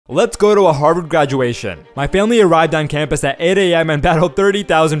Let's go to a Harvard graduation. My family arrived on campus at 8 AM and battled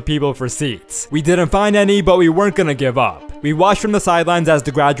 30,000 people for seats. We didn't find any, but we weren't gonna give up. We watched from the sidelines as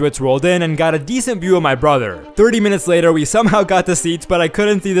the graduates rolled in and got a decent view of my brother. 30 minutes later, we somehow got the seats, but I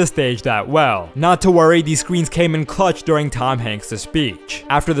couldn't see the stage that well. Not to worry, these screens came in clutch during Tom Hanks' speech.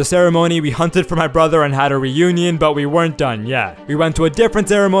 After the ceremony, we hunted for my brother and had a reunion, but we weren't done yet. We went to a different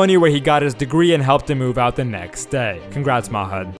ceremony where he got his degree and helped him move out the next day. Congrats, Mahad.